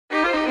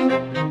This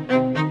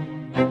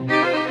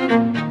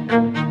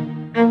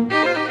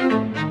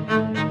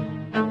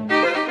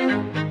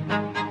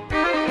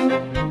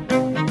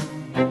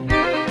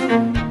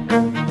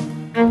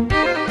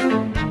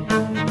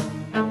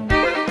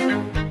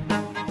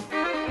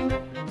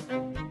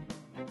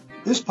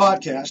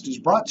podcast is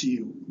brought to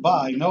you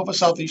by Nova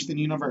Southeastern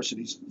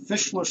University's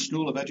Fischler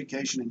School of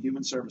Education and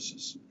Human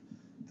Services.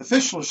 The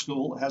Fischler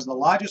School has the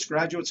largest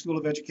graduate school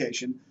of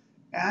education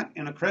at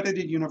an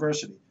accredited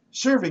university,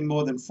 serving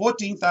more than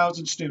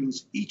 14,000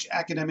 students each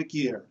academic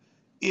year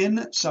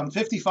in some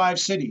 55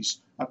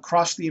 cities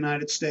across the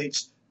United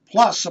States,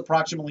 plus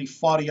approximately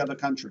 40 other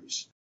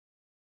countries.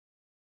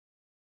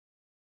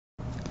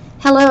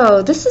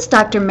 Hello, this is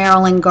Dr.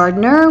 Marilyn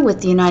Gardner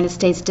with the United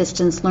States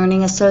Distance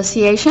Learning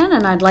Association,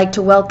 and I'd like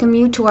to welcome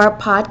you to our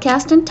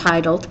podcast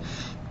entitled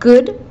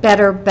Good,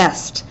 Better,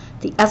 Best,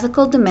 the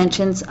Ethical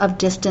Dimensions of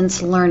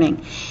Distance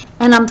Learning.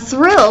 And I'm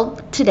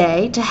thrilled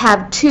today to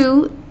have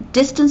two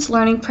distance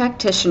learning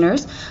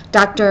practitioners,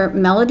 Dr.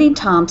 Melody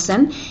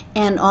Thompson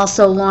and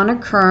also Lorna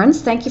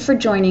Kearns. Thank you for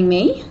joining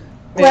me.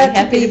 Glad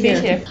happy to be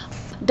here.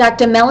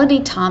 Dr.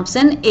 Melody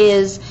Thompson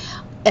is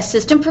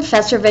Assistant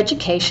Professor of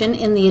Education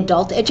in the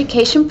Adult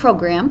Education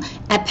Program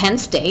at Penn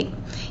State.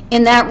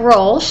 In that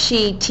role,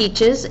 she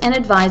teaches and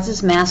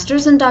advises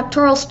master's and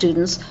doctoral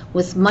students,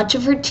 with much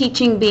of her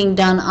teaching being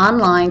done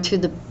online through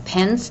the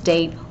Penn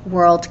State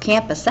World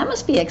Campus. That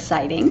must be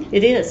exciting.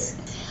 It is.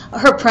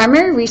 Her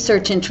primary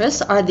research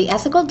interests are the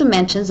ethical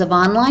dimensions of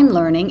online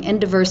learning and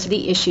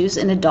diversity issues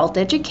in adult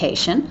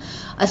education,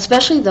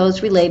 especially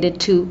those related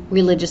to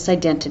religious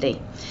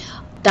identity.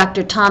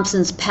 Dr.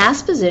 Thompson's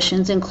past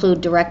positions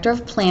include Director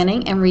of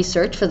Planning and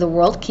Research for the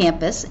World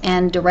Campus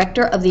and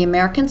Director of the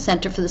American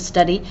Center for the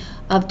Study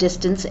of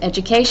Distance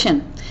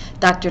Education.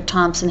 Dr.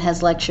 Thompson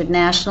has lectured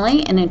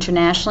nationally and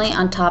internationally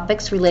on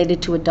topics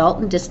related to adult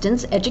and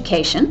distance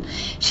education.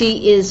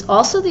 She is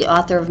also the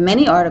author of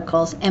many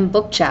articles and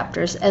book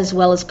chapters, as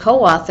well as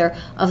co-author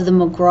of the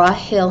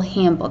McGraw-Hill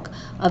Handbook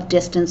of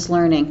Distance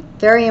Learning.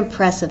 Very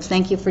impressive.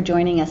 Thank you for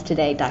joining us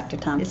today, Dr.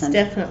 Thompson. It's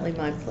definitely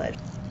my pleasure.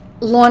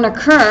 Lorna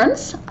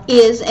Kearns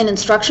is an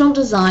instructional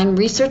design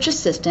research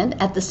assistant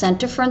at the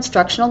Center for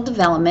Instructional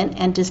Development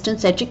and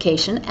Distance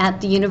Education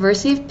at the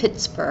University of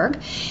Pittsburgh,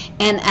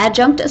 and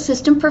adjunct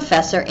assistant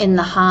professor in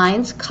the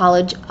Heinz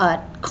College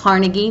at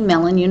Carnegie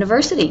Mellon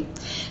University.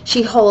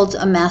 She holds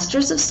a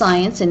Master's of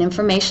Science in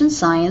Information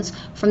Science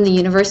from the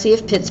University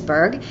of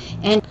Pittsburgh,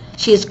 and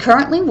she is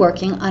currently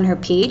working on her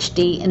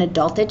PhD in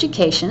adult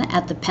education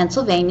at the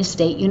Pennsylvania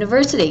State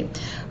University.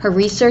 Her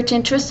research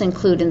interests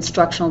include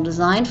instructional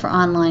design for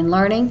online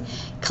learning,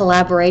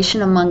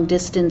 collaboration among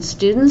distance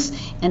students,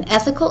 and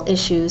ethical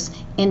issues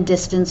in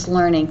distance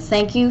learning.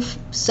 Thank you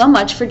so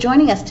much for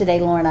joining us today,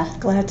 Lorna.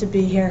 Glad to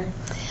be here.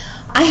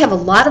 I have a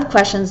lot of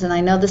questions, and I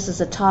know this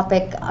is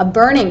a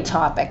burning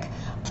topic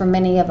for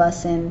many of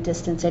us in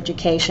distance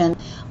education.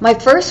 My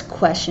first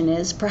question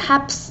is,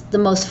 perhaps the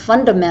most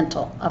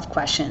fundamental of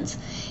questions,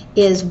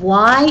 is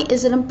why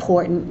is it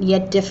important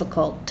yet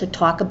difficult to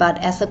talk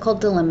about ethical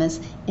dilemmas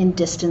in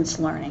distance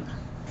learning?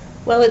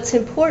 Well, it's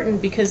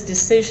important because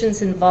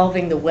decisions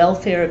involving the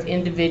welfare of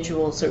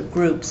individuals or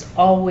groups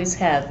always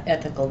have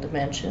ethical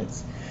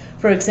dimensions.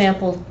 For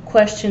example,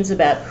 questions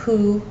about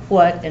who,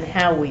 what, and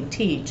how we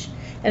teach,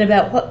 and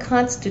about what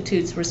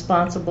constitutes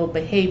responsible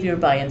behavior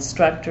by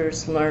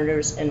instructors,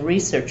 learners, and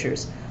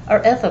researchers are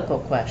ethical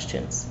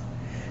questions.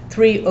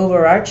 Three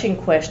overarching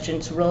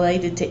questions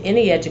related to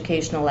any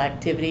educational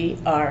activity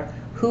are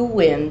who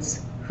wins,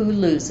 who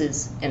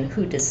loses, and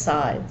who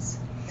decides.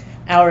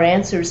 Our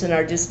answers in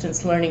our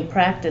distance learning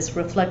practice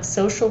reflect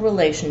social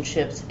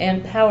relationships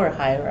and power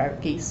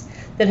hierarchies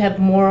that have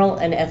moral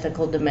and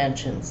ethical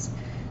dimensions.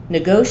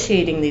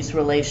 Negotiating these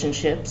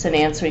relationships and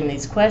answering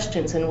these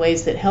questions in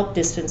ways that help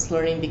distance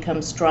learning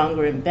become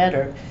stronger and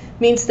better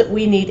means that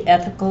we need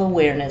ethical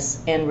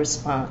awareness and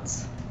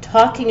response.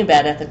 Talking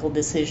about ethical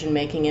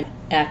decision-making and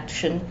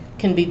action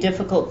can be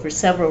difficult for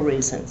several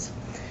reasons.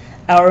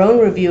 Our own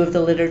review of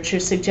the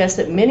literature suggests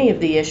that many of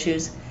the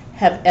issues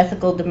have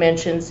ethical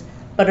dimensions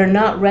but are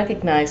not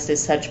recognized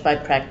as such by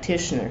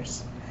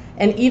practitioners.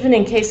 And even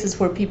in cases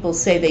where people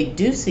say they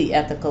do see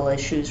ethical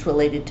issues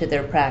related to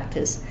their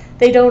practice,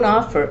 they don't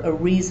offer a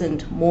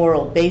reasoned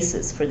moral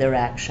basis for their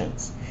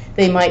actions.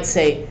 They might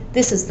say,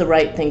 this is the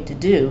right thing to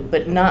do,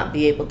 but not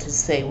be able to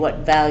say what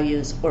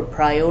values or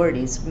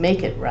priorities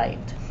make it right.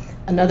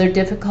 Another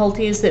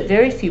difficulty is that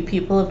very few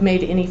people have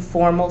made any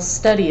formal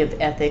study of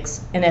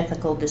ethics and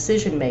ethical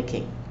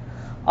decision-making.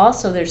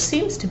 Also, there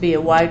seems to be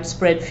a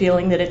widespread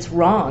feeling that it's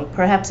wrong,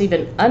 perhaps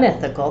even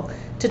unethical,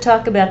 to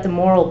talk about the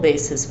moral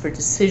basis for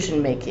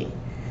decision-making,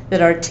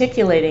 that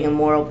articulating a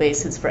moral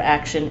basis for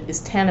action is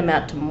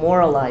tantamount to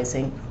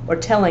moralizing or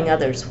telling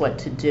others what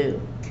to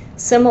do.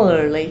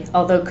 Similarly,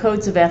 although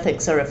codes of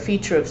ethics are a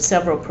feature of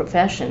several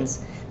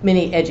professions,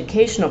 many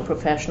educational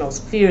professionals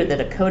fear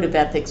that a code of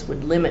ethics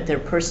would limit their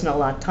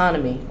personal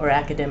autonomy or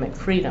academic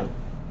freedom.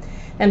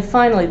 And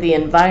finally, the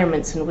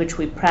environments in which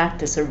we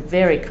practice are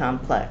very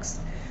complex.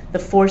 The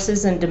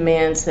forces and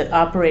demands that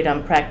operate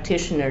on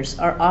practitioners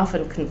are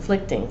often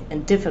conflicting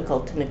and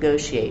difficult to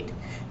negotiate,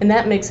 and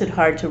that makes it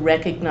hard to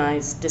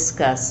recognize,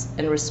 discuss,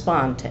 and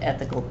respond to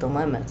ethical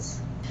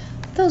dilemmas.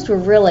 Those were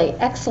really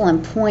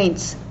excellent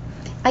points.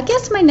 I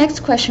guess my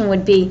next question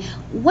would be,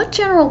 what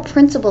general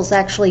principles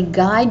actually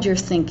guide your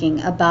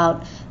thinking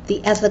about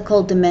the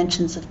ethical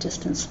dimensions of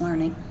distance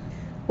learning?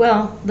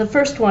 Well, the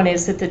first one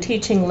is that the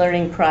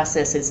teaching-learning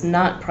process is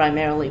not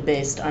primarily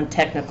based on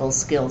technical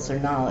skills or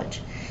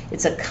knowledge.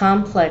 It's a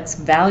complex,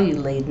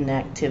 value-laden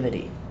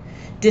activity.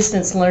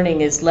 Distance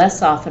learning is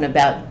less often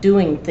about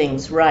doing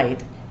things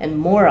right and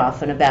more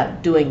often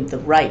about doing the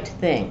right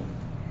thing.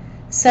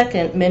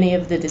 Second, many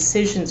of the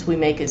decisions we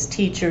make as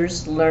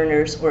teachers,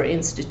 learners, or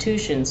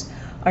institutions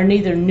are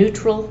neither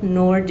neutral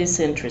nor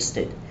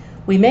disinterested.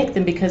 We make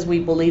them because we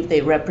believe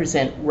they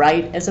represent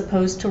right as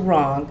opposed to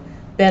wrong,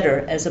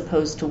 better as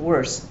opposed to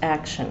worse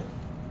action.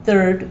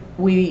 Third,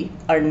 we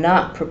are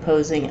not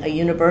proposing a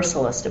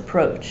universalist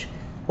approach,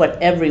 what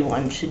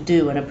everyone should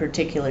do in a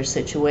particular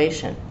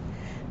situation.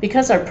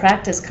 Because our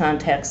practice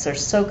contexts are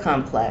so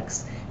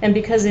complex, and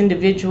because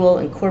individual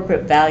and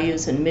corporate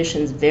values and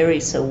missions vary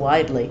so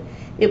widely,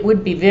 it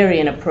would be very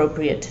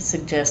inappropriate to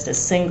suggest a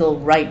single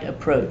right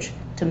approach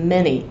to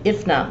many,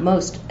 if not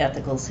most,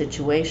 ethical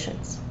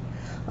situations.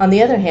 On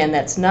the other hand,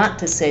 that's not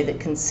to say that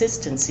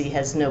consistency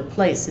has no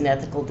place in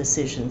ethical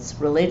decisions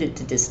related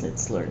to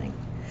distance learning.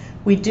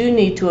 We do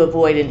need to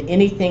avoid an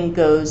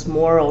anything-goes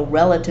moral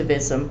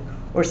relativism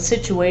or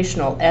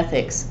situational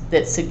ethics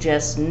that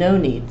suggests no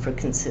need for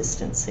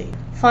consistency.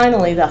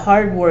 Finally, the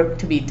hard work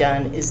to be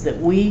done is that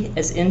we,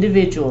 as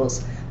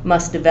individuals,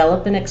 must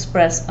develop and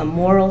express a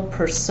moral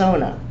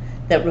persona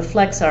that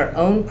reflects our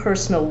own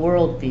personal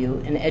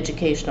worldview and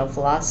educational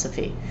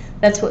philosophy.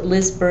 That's what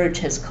Liz Burge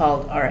has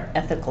called our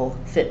ethical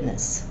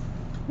fitness.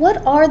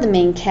 What are the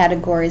main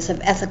categories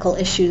of ethical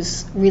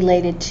issues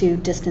related to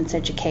distance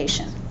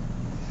education?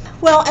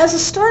 Well, as a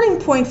starting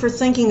point for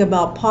thinking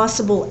about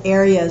possible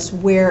areas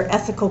where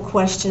ethical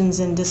questions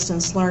in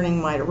distance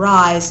learning might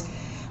arise,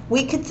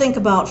 we could think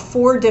about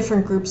 4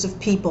 different groups of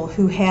people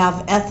who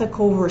have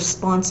ethical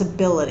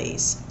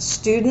responsibilities: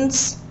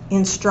 students,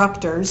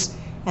 instructors,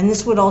 and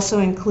this would also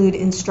include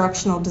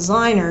instructional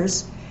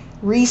designers,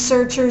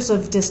 researchers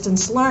of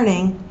distance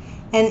learning,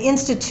 and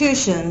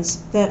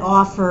institutions that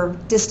offer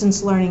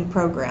distance learning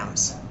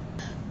programs.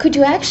 Could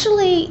you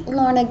actually,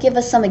 Lorna, give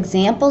us some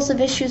examples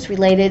of issues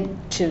related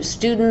to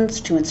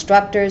students, to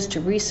instructors, to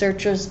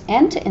researchers,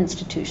 and to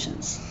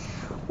institutions?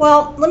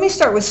 Well, let me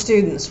start with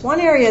students. One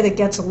area that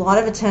gets a lot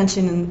of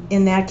attention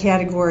in that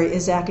category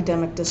is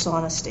academic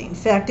dishonesty. In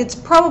fact, it's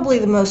probably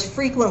the most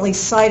frequently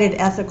cited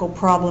ethical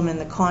problem in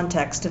the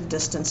context of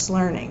distance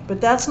learning. But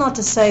that's not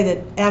to say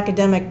that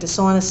academic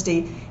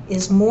dishonesty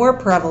is more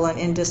prevalent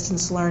in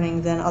distance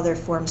learning than other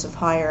forms of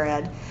higher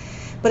ed.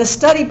 But a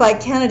study by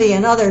Kennedy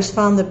and others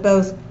found that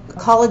both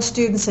college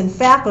students and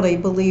faculty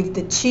believed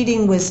that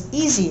cheating was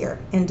easier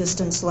in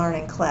distance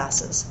learning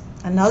classes.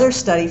 Another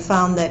study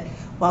found that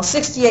while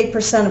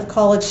 68% of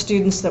college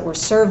students that were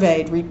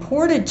surveyed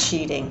reported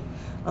cheating,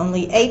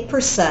 only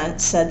 8%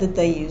 said that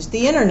they used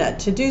the internet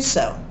to do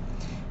so.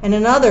 And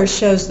another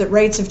shows that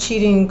rates of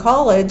cheating in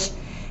college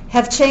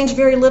have changed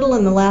very little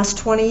in the last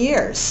 20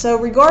 years. So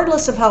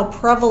regardless of how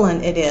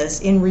prevalent it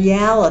is in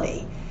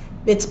reality,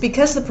 it's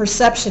because the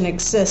perception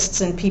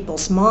exists in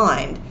people's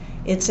mind,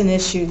 it's an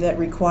issue that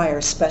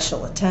requires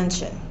special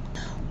attention.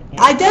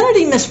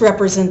 Identity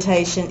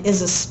misrepresentation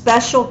is a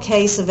special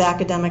case of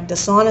academic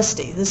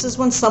dishonesty. This is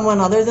when someone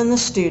other than the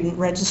student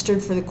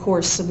registered for the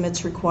course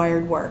submits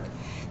required work.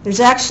 There's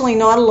actually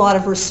not a lot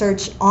of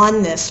research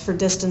on this for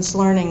distance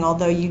learning,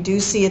 although you do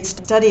see it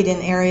studied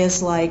in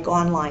areas like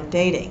online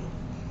dating.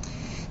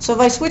 So if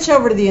I switch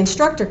over to the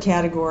instructor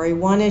category,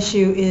 one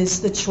issue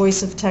is the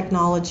choice of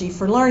technology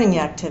for learning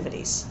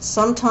activities.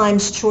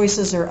 Sometimes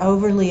choices are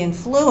overly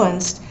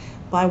influenced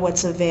by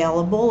what's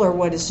available or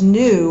what is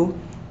new,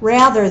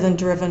 rather than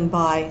driven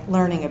by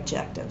learning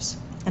objectives.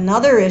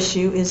 Another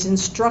issue is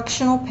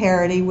instructional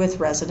parity with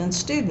resident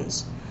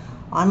students.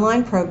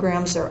 Online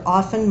programs are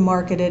often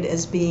marketed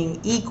as being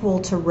equal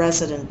to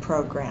resident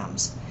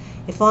programs.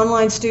 If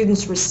online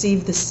students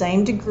receive the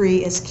same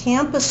degree as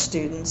campus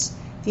students,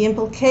 the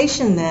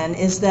implication then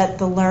is that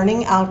the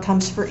learning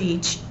outcomes for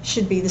each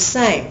should be the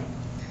same.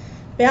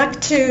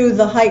 Back to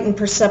the heightened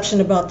perception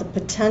about the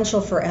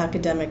potential for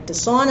academic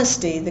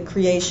dishonesty, the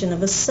creation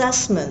of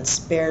assessments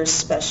bears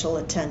special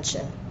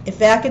attention.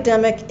 If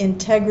academic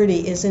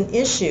integrity is an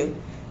issue,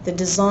 the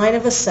design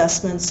of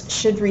assessments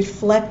should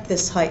reflect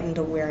this heightened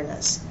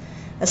awareness.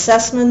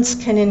 Assessments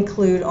can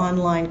include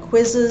online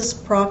quizzes,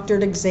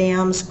 proctored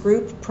exams,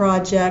 group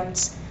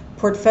projects,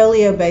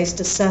 portfolio-based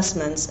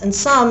assessments, and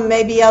some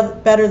may be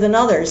better than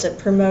others at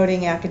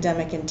promoting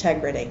academic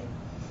integrity.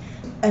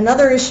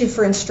 Another issue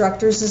for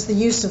instructors is the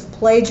use of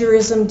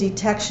plagiarism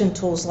detection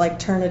tools like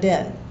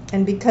Turnitin.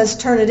 And because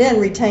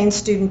Turnitin retains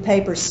student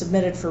papers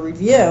submitted for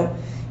review,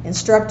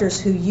 instructors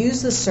who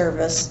use the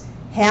service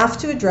have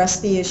to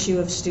address the issue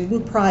of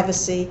student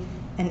privacy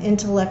and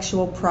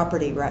intellectual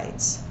property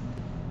rights.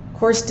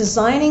 course,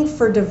 designing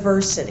for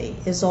diversity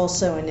is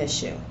also an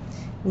issue.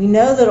 We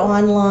know that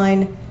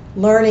online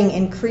learning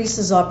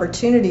increases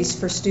opportunities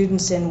for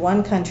students in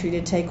one country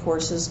to take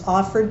courses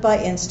offered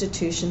by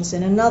institutions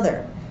in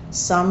another.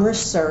 Some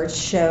research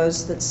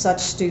shows that such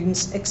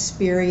students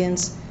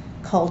experience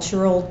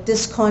cultural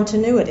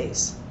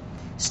discontinuities.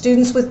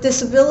 Students with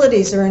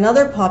disabilities are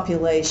another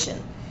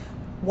population.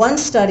 One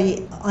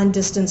study on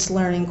distance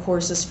learning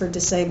courses for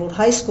disabled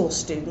high school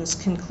students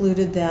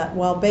concluded that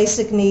while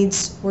basic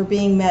needs were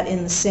being met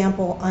in the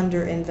sample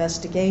under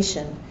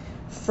investigation,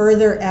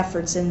 further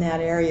efforts in that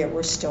area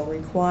were still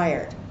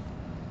required.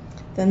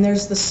 Then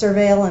there's the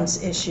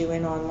surveillance issue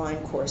in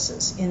online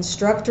courses.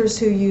 Instructors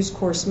who use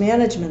course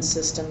management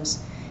systems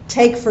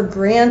take for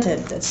granted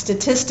that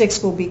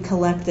statistics will be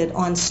collected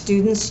on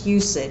students'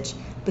 usage,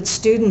 but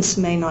students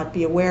may not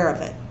be aware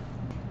of it.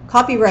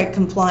 Copyright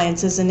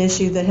compliance is an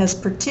issue that has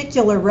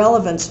particular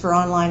relevance for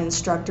online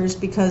instructors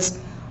because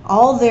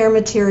all their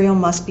material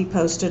must be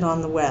posted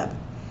on the web.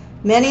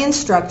 Many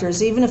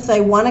instructors, even if they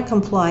want to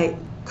comply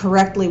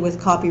correctly with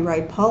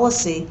copyright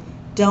policy,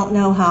 don't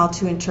know how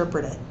to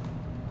interpret it.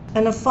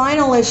 And a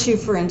final issue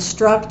for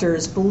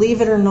instructors, believe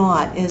it or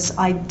not, is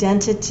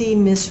identity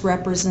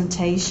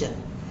misrepresentation.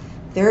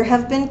 There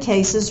have been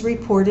cases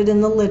reported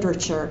in the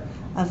literature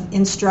of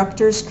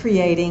instructors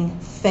creating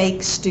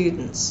fake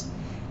students.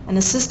 An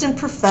assistant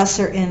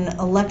professor in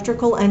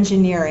electrical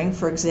engineering,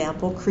 for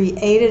example,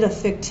 created a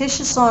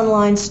fictitious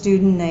online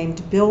student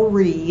named Bill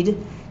Reed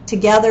to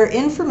gather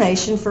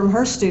information from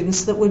her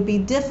students that would be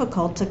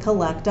difficult to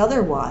collect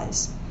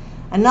otherwise.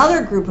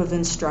 Another group of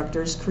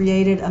instructors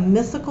created a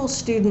mythical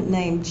student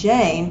named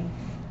Jane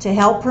to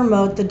help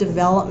promote the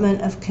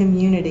development of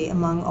community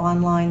among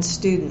online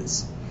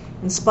students.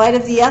 In spite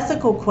of the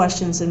ethical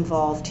questions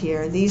involved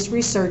here, these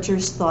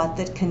researchers thought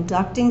that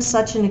conducting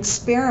such an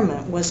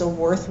experiment was a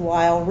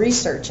worthwhile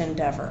research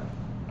endeavor.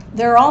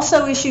 There are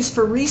also issues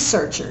for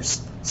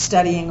researchers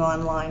studying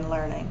online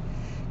learning.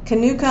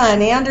 Kanuka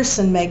and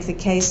Anderson make the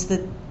case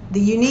that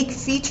the unique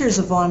features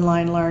of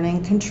online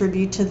learning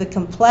contribute to the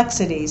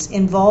complexities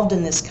involved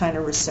in this kind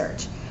of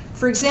research.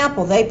 For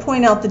example, they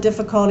point out the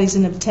difficulties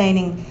in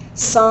obtaining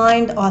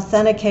signed,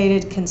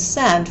 authenticated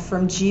consent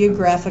from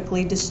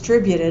geographically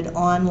distributed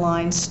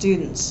online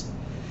students.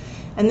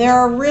 And there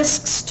are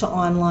risks to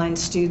online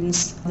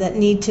students that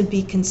need to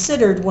be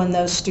considered when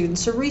those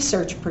students are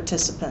research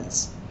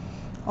participants.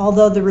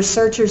 Although the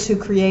researchers who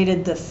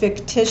created the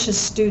fictitious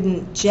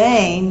student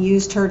Jane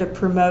used her to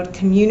promote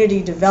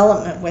community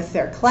development with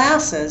their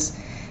classes,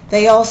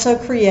 they also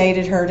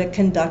created her to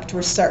conduct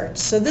research.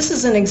 So this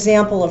is an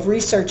example of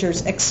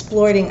researchers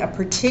exploiting a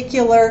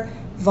particular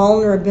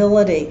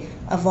vulnerability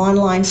of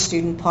online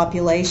student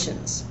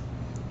populations.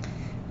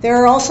 There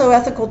are also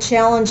ethical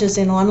challenges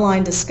in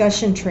online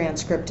discussion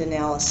transcript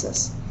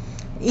analysis.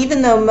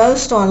 Even though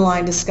most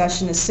online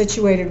discussion is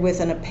situated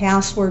within a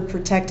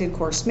password-protected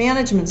course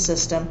management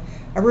system,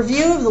 a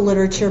review of the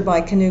literature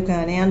by Kanuka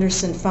and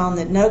Anderson found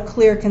that no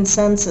clear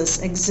consensus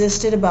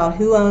existed about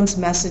who owns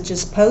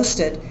messages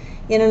posted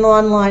in an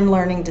online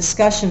learning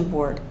discussion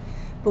board.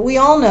 But we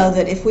all know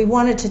that if we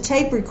wanted to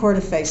tape record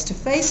a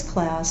face-to-face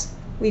class,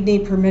 we'd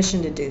need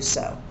permission to do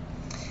so.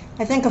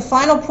 I think a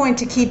final point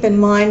to keep in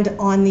mind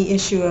on the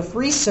issue of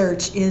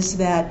research is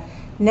that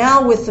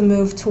now with the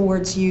move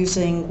towards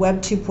using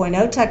Web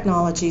 2.0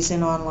 technologies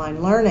in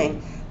online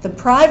learning, the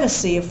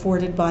privacy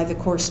afforded by the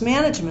course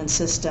management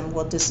system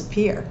will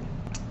disappear.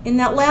 In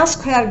that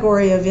last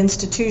category of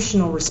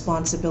institutional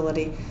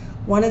responsibility,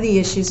 one of the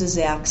issues is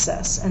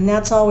access, and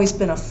that's always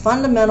been a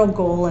fundamental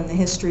goal in the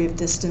history of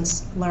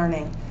distance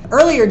learning.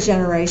 Earlier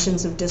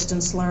generations of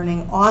distance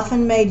learning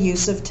often made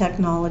use of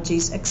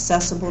technologies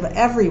accessible to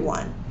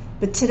everyone,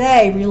 but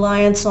today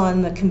reliance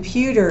on the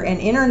computer and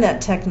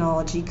internet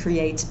technology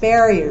creates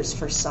barriers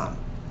for some.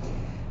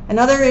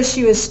 Another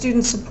issue is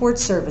student support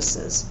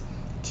services.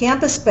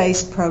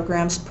 Campus-based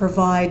programs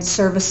provide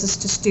services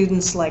to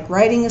students like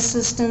writing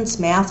assistance,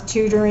 math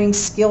tutoring,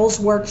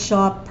 skills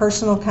workshop,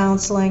 personal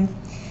counseling.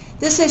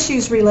 This issue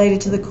is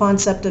related to the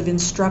concept of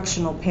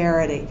instructional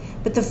parity,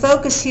 but the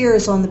focus here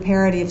is on the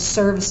parity of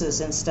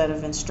services instead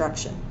of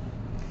instruction.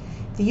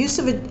 The use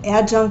of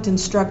adjunct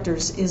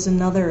instructors is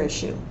another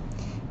issue.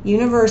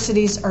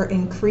 Universities are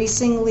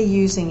increasingly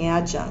using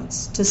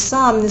adjuncts. To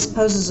some, this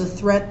poses a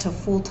threat to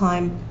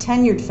full-time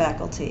tenured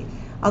faculty.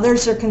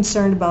 Others are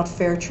concerned about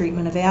fair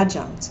treatment of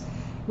adjuncts.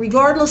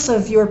 Regardless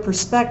of your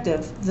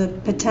perspective, the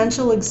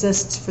potential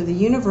exists for the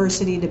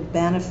university to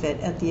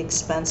benefit at the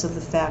expense of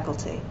the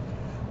faculty.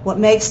 What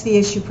makes the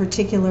issue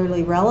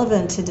particularly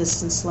relevant to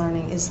distance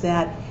learning is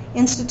that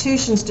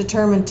institutions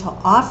determined to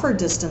offer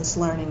distance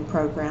learning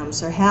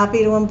programs are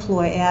happy to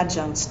employ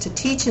adjuncts to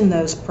teach in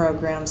those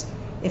programs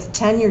if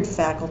tenured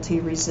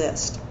faculty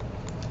resist.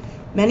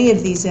 Many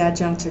of these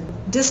adjuncts are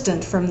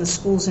distant from the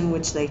schools in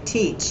which they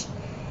teach,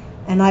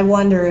 and I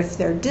wonder if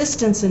their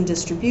distance and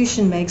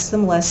distribution makes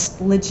them less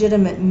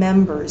legitimate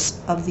members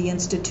of the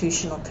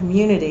institutional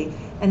community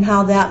and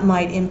how that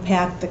might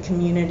impact the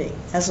community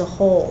as a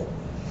whole.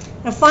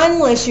 A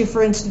final issue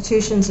for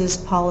institutions is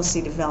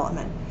policy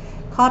development.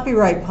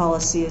 copyright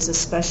policy is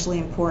especially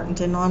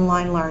important in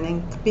online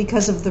learning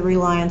because of the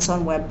reliance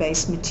on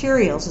web-based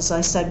materials, as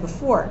I said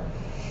before.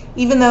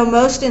 Even though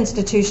most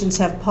institutions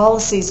have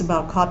policies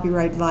about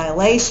copyright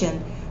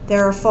violation,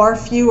 there are far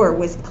fewer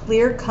with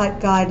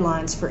clear-cut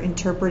guidelines for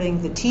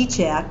interpreting the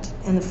TEACH Act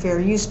and the Fair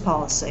Use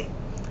Policy.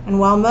 And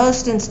while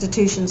most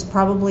institutions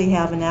probably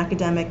have an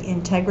academic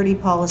integrity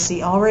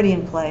policy already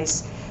in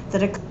place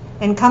that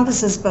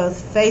encompasses both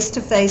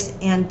face-to-face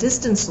and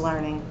distance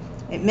learning,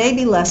 it may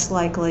be less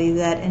likely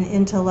that an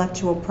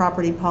intellectual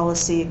property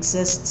policy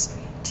exists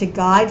to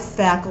guide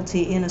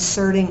faculty in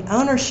asserting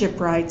ownership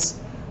rights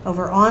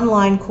over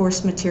online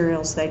course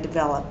materials they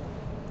develop.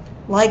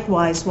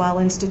 Likewise, while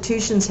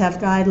institutions have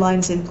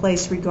guidelines in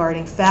place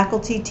regarding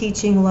faculty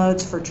teaching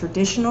loads for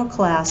traditional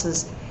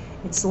classes,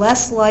 it's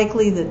less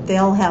likely that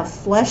they'll have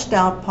fleshed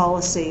out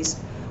policies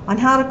on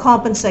how to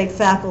compensate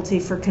faculty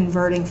for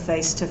converting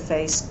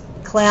face-to-face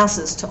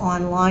classes to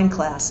online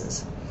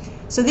classes.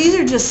 So these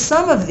are just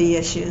some of the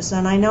issues,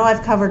 and I know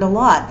I've covered a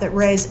lot, that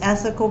raise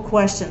ethical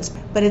questions,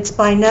 but it's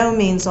by no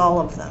means all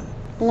of them.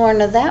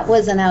 Lorna, that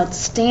was an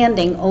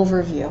outstanding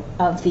overview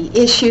of the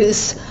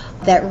issues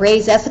that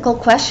raise ethical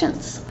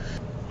questions.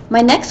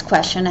 My next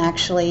question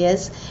actually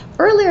is,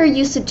 earlier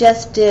you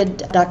suggested,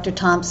 Dr.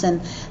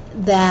 Thompson,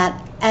 that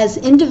as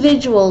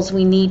individuals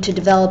we need to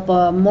develop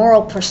a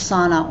moral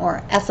persona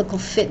or ethical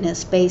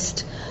fitness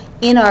based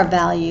in our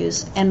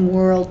values and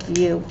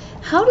worldview.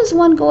 How does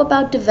one go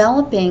about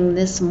developing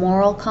this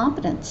moral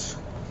competence?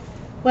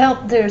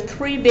 Well, there are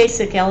three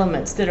basic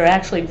elements that are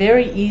actually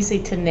very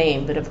easy to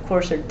name, but of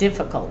course are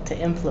difficult to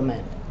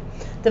implement.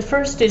 The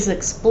first is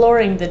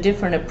exploring the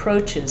different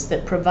approaches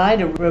that provide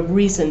a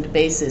reasoned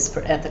basis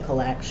for ethical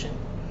action.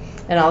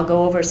 And I'll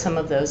go over some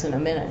of those in a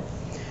minute.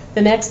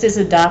 The next is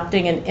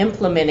adopting and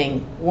implementing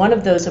one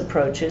of those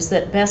approaches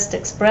that best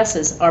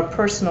expresses our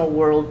personal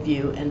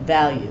worldview and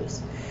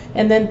values.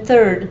 And then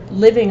third,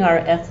 living our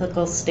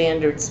ethical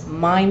standards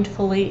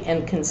mindfully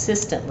and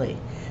consistently.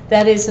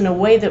 That is, in a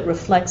way that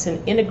reflects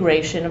an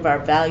integration of our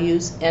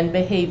values and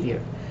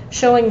behavior,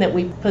 showing that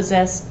we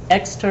possess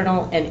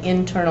external and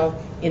internal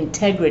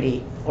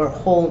integrity or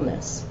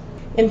wholeness.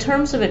 In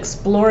terms of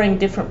exploring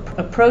different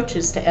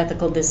approaches to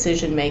ethical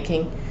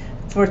decision-making,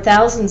 for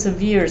thousands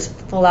of years,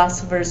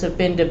 philosophers have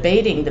been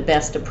debating the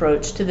best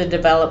approach to the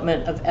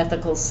development of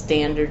ethical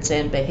standards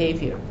and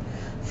behavior.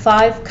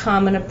 5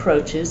 common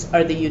approaches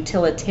are the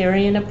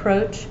utilitarian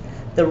approach,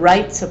 the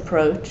rights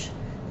approach,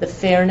 the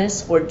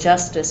fairness or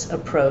justice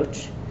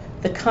approach,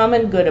 the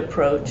common good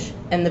approach,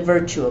 and the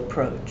virtue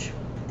approach.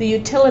 The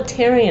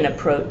utilitarian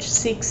approach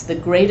seeks the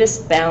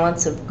greatest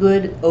balance of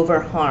good over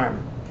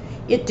harm.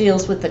 It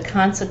deals with the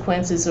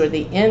consequences or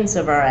the ends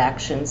of our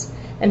actions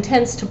and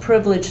tends to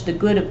privilege the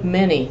good of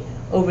many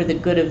over the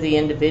good of the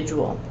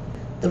individual.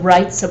 The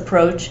rights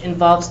approach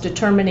involves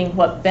determining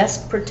what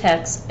best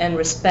protects and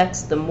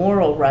respects the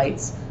moral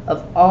rights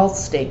of all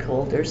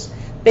stakeholders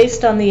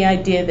based on the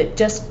idea that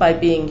just by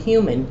being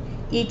human,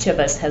 each of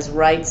us has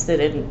rights that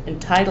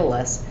entitle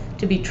us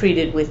to be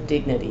treated with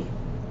dignity.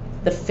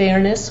 The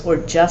fairness or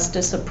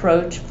justice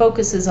approach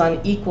focuses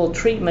on equal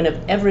treatment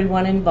of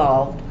everyone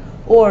involved,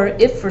 or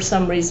if for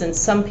some reason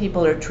some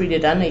people are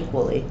treated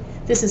unequally,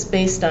 this is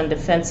based on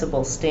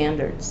defensible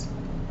standards.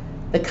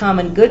 The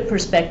common good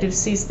perspective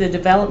sees the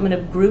development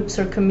of groups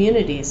or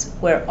communities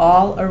where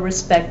all are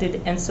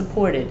respected and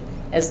supported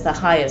as the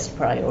highest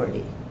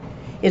priority.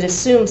 It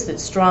assumes that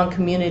strong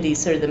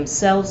communities are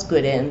themselves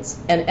good ends,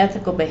 and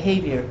ethical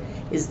behavior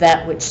is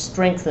that which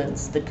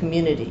strengthens the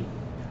community.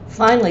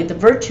 Finally, the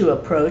virtue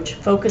approach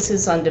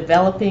focuses on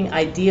developing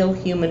ideal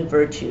human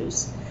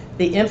virtues.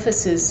 The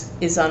emphasis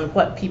is on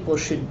what people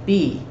should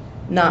be,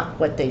 not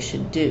what they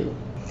should do.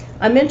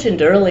 I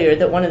mentioned earlier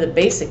that one of the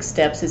basic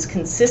steps is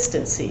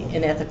consistency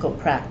in ethical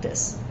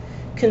practice.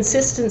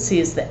 Consistency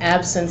is the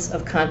absence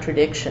of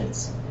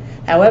contradictions.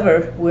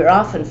 However, we're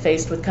often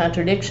faced with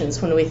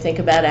contradictions when we think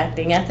about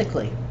acting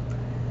ethically.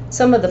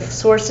 Some of the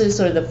sources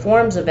or the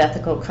forms of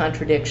ethical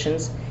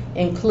contradictions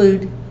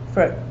include,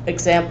 for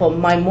example,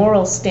 my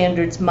moral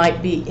standards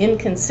might be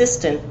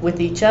inconsistent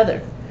with each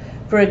other.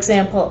 For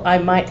example, I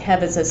might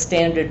have as a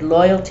standard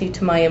loyalty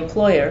to my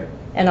employer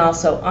and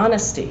also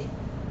honesty.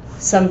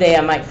 Someday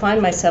I might find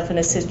myself in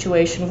a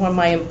situation where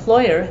my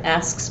employer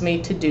asks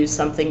me to do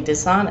something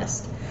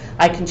dishonest.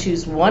 I can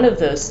choose one of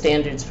those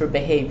standards for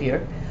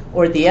behavior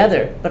or the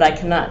other, but I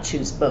cannot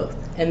choose both,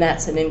 and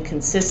that's an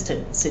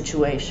inconsistent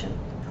situation.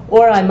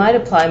 Or I might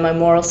apply my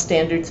moral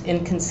standards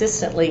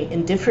inconsistently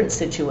in different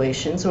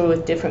situations or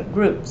with different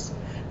groups.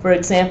 For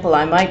example,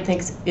 I might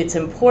think it's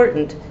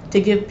important to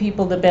give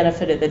people the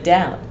benefit of the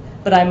doubt,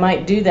 but I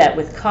might do that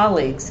with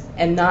colleagues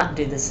and not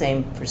do the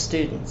same for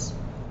students.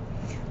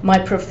 My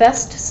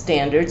professed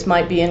standards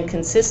might be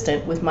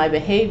inconsistent with my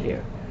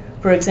behavior.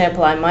 For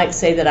example, I might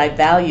say that I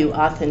value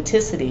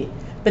authenticity,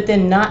 but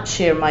then not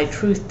share my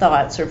true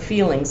thoughts or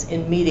feelings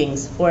in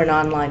meetings or in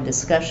online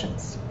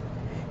discussions.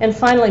 And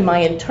finally, my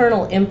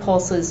internal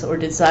impulses or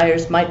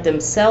desires might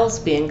themselves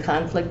be in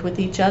conflict with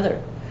each other.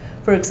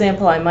 For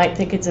example, I might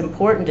think it's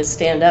important to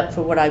stand up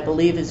for what I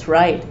believe is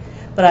right,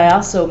 but I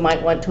also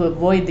might want to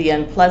avoid the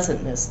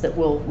unpleasantness that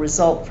will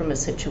result from a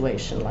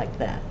situation like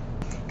that.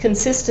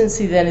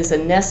 Consistency then is a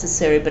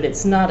necessary, but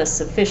it's not a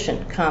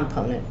sufficient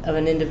component of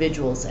an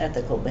individual's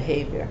ethical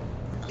behavior.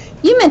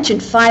 You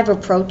mentioned 5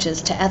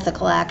 approaches to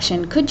ethical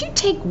action. Could you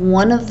take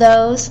one of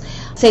those,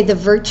 say the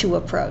virtue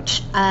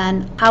approach,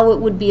 and how it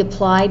would be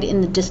applied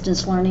in the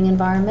distance learning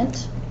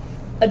environment?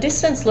 A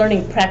distance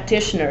learning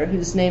practitioner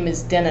whose name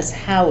is Dennis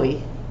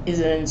Howie is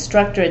an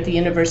instructor at the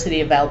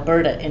University of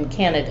Alberta in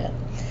Canada.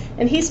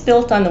 And he's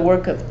built on the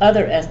work of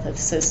other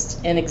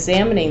ethicists in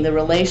examining the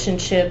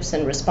relationships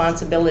and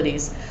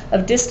responsibilities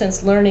of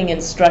distance learning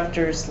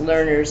instructors,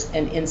 learners,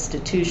 and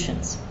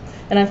institutions.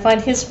 And I find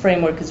his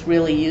framework is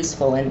really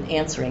useful in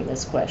answering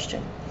this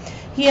question.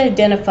 He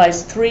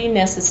identifies 3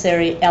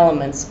 necessary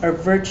elements or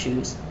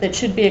virtues that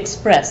should be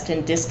expressed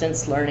in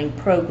distance learning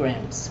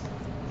programs.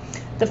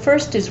 The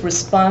first is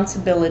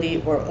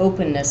responsibility or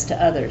openness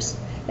to others,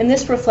 and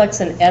this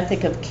reflects an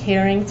ethic of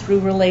caring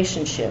through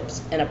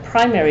relationships and a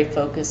primary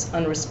focus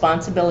on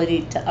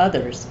responsibility to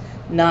others,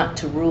 not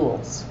to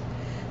rules.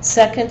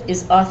 Second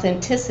is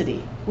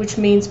authenticity, which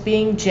means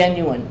being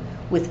genuine,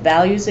 with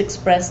values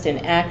expressed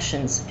in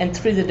actions and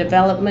through the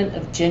development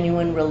of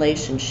genuine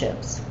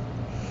relationships.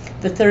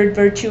 The third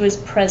virtue is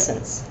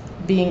presence,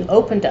 being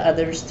open to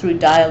others through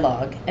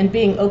dialogue and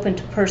being open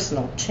to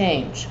personal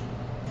change.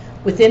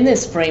 Within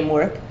this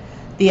framework,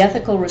 the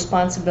ethical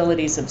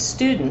responsibilities of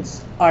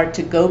students are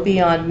to go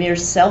beyond mere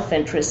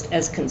self-interest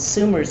as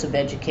consumers of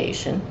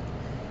education,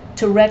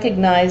 to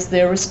recognize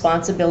their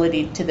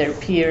responsibility to their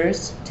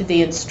peers, to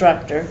the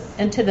instructor,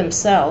 and to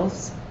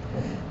themselves,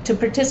 to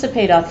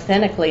participate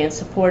authentically in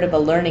support of a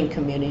learning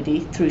community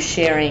through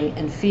sharing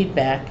and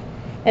feedback,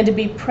 and to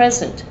be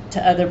present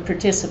to other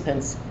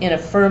participants in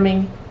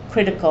affirming,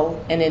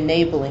 critical, and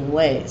enabling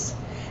ways.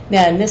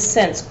 Now, in this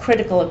sense,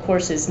 critical, of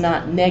course, is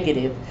not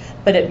negative,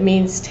 but it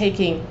means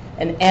taking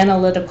an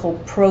analytical,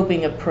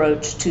 probing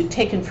approach to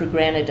taken for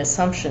granted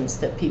assumptions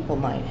that people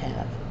might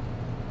have.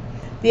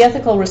 The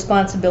ethical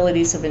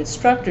responsibilities of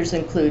instructors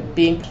include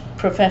being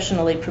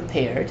professionally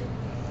prepared,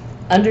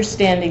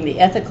 understanding the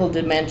ethical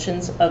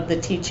dimensions of the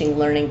teaching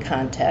learning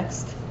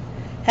context,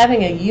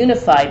 having a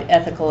unified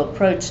ethical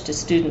approach to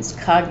students'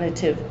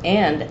 cognitive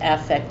and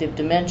affective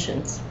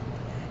dimensions,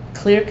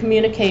 clear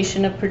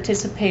communication of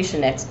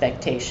participation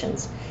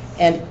expectations,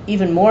 and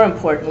even more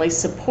importantly,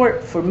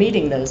 support for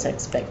meeting those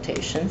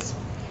expectations,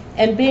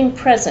 and being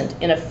present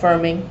in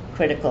affirming,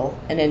 critical,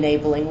 and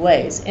enabling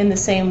ways in the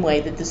same way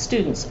that the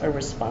students are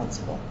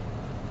responsible.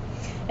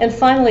 And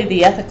finally,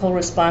 the ethical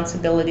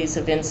responsibilities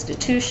of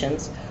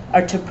institutions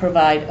are to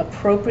provide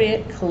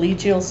appropriate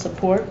collegial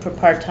support for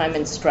part-time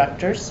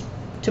instructors,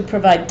 to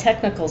provide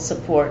technical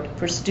support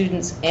for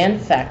students and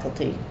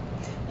faculty,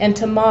 and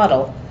to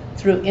model,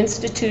 through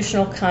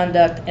institutional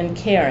conduct and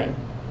caring,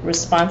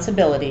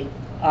 responsibility,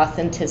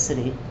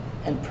 authenticity,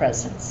 and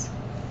presence.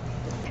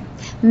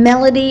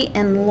 Melody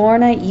and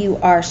Lorna, you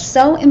are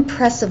so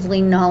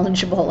impressively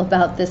knowledgeable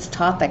about this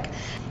topic.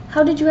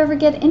 How did you ever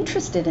get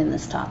interested in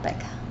this topic?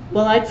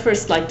 Well, I'd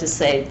first like to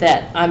say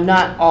that I'm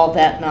not all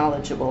that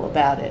knowledgeable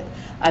about it.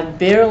 I've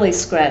barely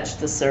scratched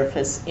the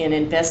surface in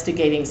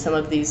investigating some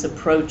of these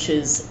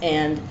approaches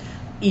and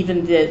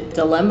even the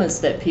dilemmas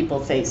that people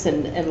face.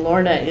 And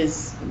Lorna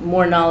is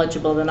more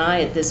knowledgeable than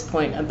I at this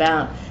point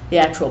about the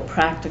actual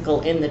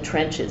practical in the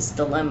trenches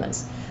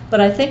dilemmas. But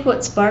I think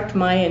what sparked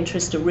my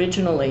interest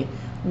originally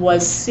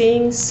was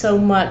seeing so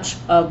much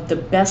of the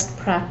best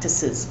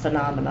practices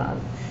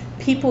phenomenon.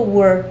 People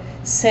were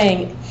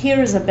saying,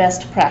 here's a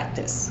best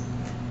practice,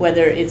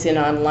 whether it's in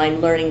online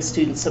learning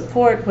student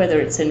support, whether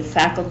it's in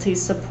faculty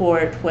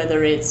support,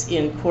 whether it's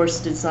in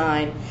course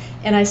design.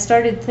 And I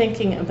started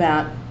thinking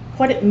about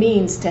what it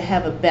means to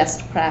have a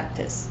best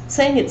practice.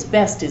 Saying it's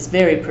best is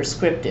very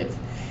prescriptive,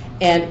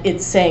 and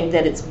it's saying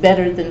that it's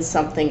better than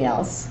something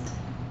else.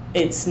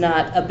 It's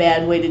not a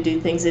bad way to do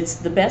things, it's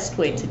the best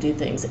way to do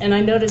things. And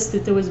I noticed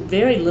that there was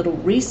very little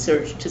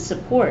research to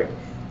support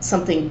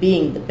something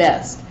being the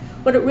best.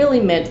 What it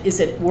really meant is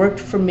it worked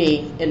for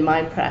me in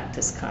my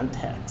practice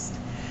context.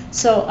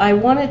 So I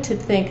wanted to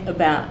think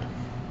about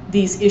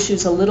these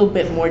issues a little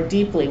bit more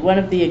deeply. One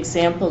of the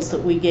examples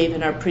that we gave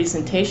in our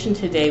presentation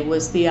today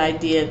was the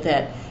idea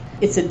that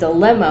it's a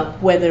dilemma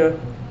whether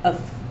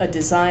a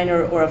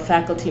designer or a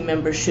faculty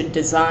member should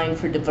design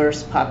for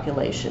diverse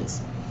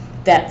populations.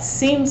 That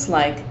seems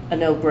like a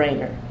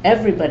no-brainer.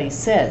 Everybody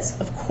says,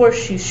 of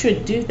course you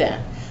should do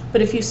that.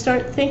 But if you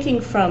start thinking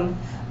from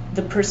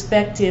the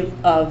perspective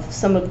of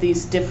some of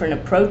these different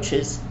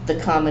approaches, the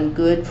common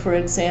good, for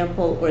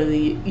example, or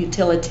the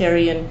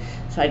utilitarian,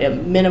 try to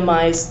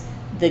minimize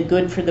the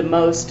good for the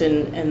most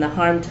and the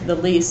harm to the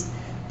least,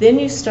 then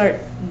you start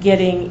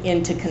getting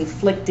into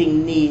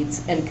conflicting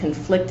needs and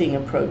conflicting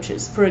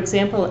approaches. For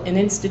example, an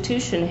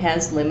institution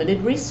has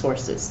limited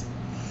resources.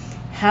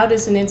 How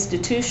does an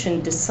institution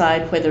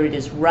decide whether it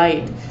is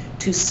right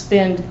to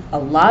spend a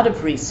lot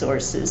of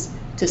resources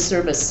to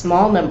serve a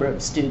small number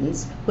of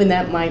students when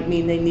that might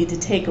mean they need to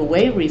take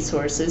away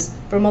resources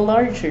from a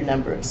larger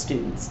number of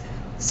students?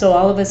 So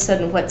all of a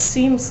sudden what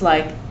seems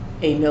like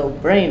a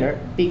no-brainer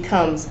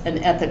becomes an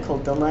ethical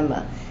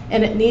dilemma.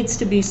 And it needs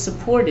to be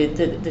supported,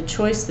 the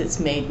choice that's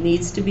made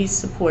needs to be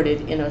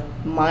supported in a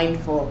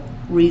mindful,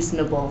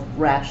 reasonable,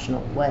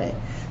 rational way.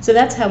 So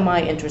that's how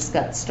my interest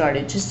got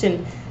started.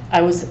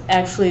 I was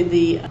actually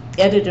the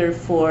editor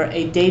for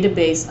a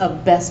database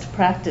of best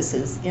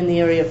practices in the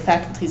area of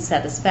faculty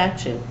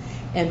satisfaction.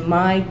 And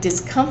my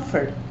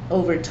discomfort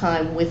over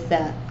time with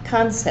that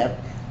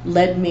concept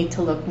led me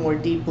to look more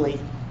deeply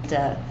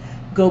and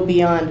go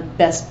beyond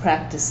best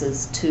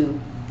practices to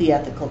the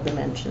ethical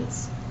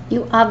dimensions.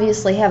 You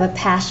obviously have a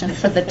passion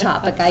for the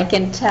topic, I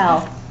can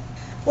tell.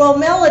 Well,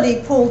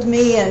 Melody pulled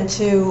me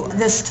into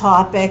this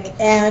topic,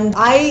 and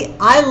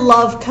I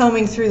love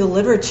combing through the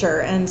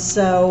literature, and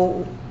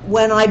so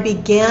when I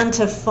began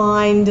to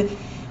find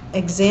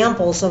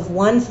examples of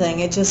one thing,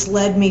 it just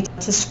led me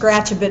to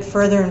scratch a bit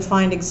further and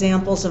find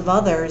examples of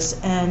others.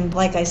 And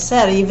like I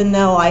said, even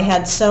though I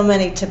had so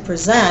many to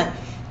present,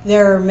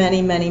 there are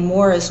many, many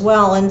more as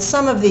well. And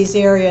some of these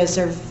areas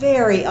are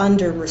very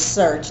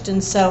under-researched.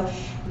 And so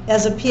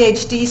as a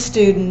PhD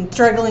student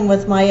struggling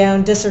with my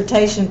own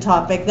dissertation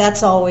topic,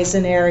 that's always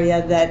an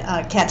area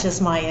that catches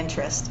my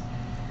interest.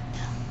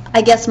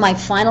 I guess my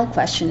final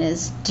question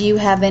is, do you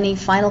have any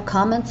final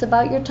comments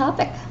about your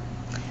topic?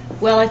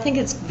 Well, I think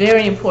it's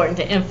very important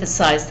to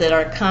emphasize that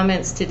our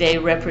comments today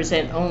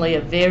represent only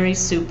a very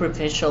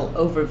superficial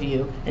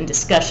overview and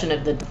discussion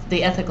of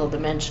the ethical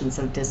dimensions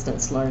of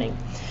distance learning.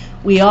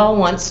 We all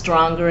want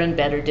stronger and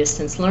better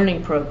distance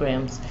learning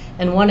programs,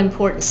 and one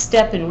important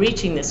step in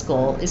reaching this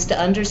goal is to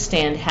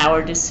understand how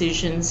our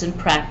decisions and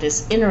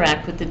practice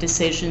interact with the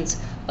decisions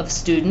of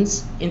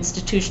students,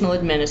 institutional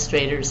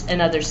administrators, and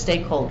other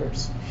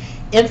stakeholders.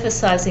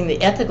 Emphasizing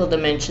the ethical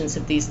dimensions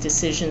of these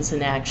decisions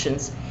and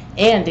actions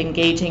and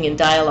engaging in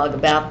dialogue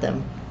about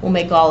them will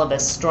make all of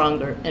us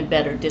stronger and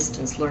better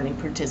distance learning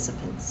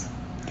participants.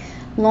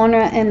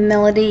 Lorna and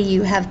Melody,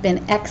 you have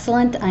been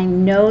excellent. I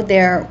know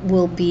there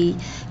will be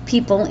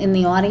people in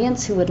the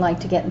audience who would like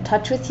to get in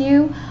touch with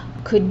you.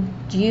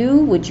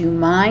 Would you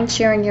mind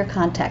sharing your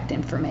contact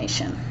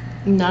information?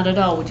 Not at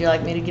all. Would you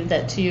like me to give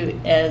that to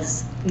you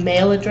as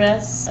mail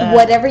address?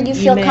 Whatever you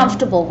feel email?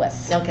 comfortable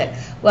with. Okay.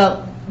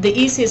 Well, the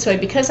easiest way,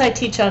 because I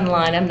teach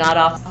online, I'm not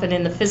often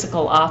in the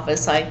physical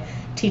office. I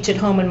teach at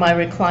home in my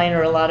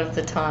recliner a lot of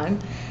the time.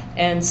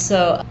 And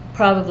so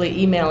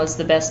probably email is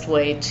the best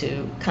way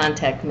to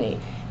contact me.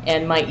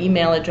 And my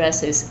email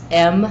address is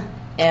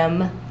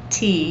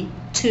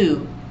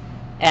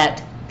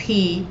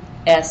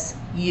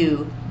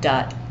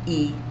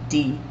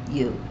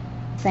mmt2@psu.edu.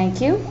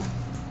 Thank you.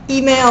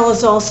 Email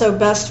is also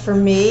best for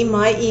me.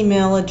 My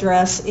email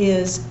address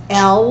is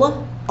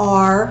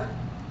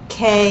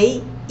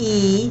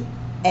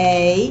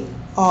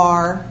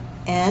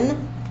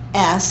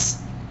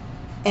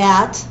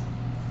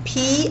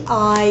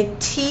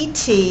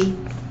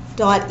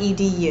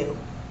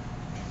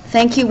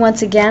Thank you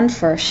once again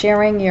for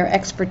sharing your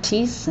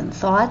expertise and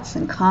thoughts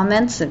and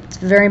comments. It's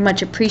very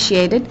much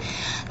appreciated.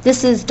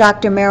 This is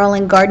Dr.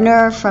 Marilyn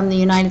Gardner from the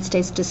United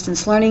States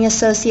Distance Learning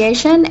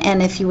Association,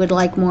 and if you would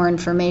like more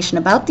information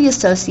about the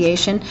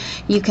association,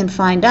 you can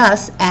find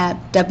us at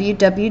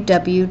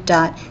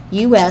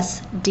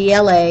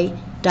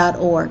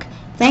www.usdla.org.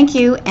 Thank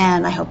you,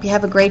 and I hope you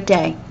have a great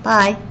day.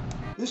 Bye.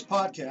 This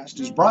podcast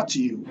is brought to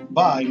you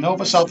by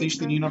Nova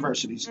Southeastern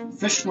University's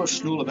Fischler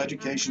School of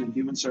Education and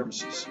Human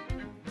Services.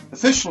 The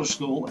Fischler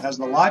School has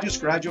the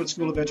largest graduate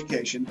school of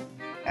education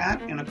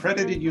at an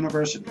accredited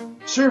university,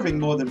 serving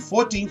more than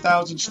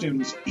 14,000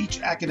 students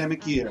each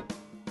academic year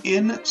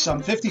in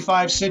some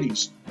 55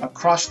 cities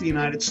across the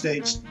United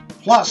States,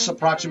 plus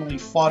approximately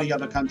 40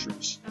 other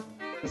countries.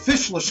 The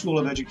Fischler School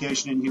of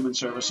Education and Human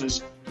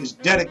Services is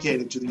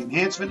dedicated to the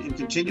enhancement and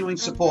continuing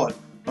support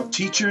of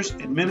teachers,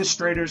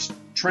 administrators,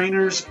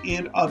 trainers,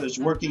 and others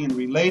working in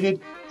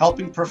related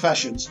helping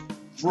professions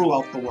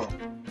throughout the world.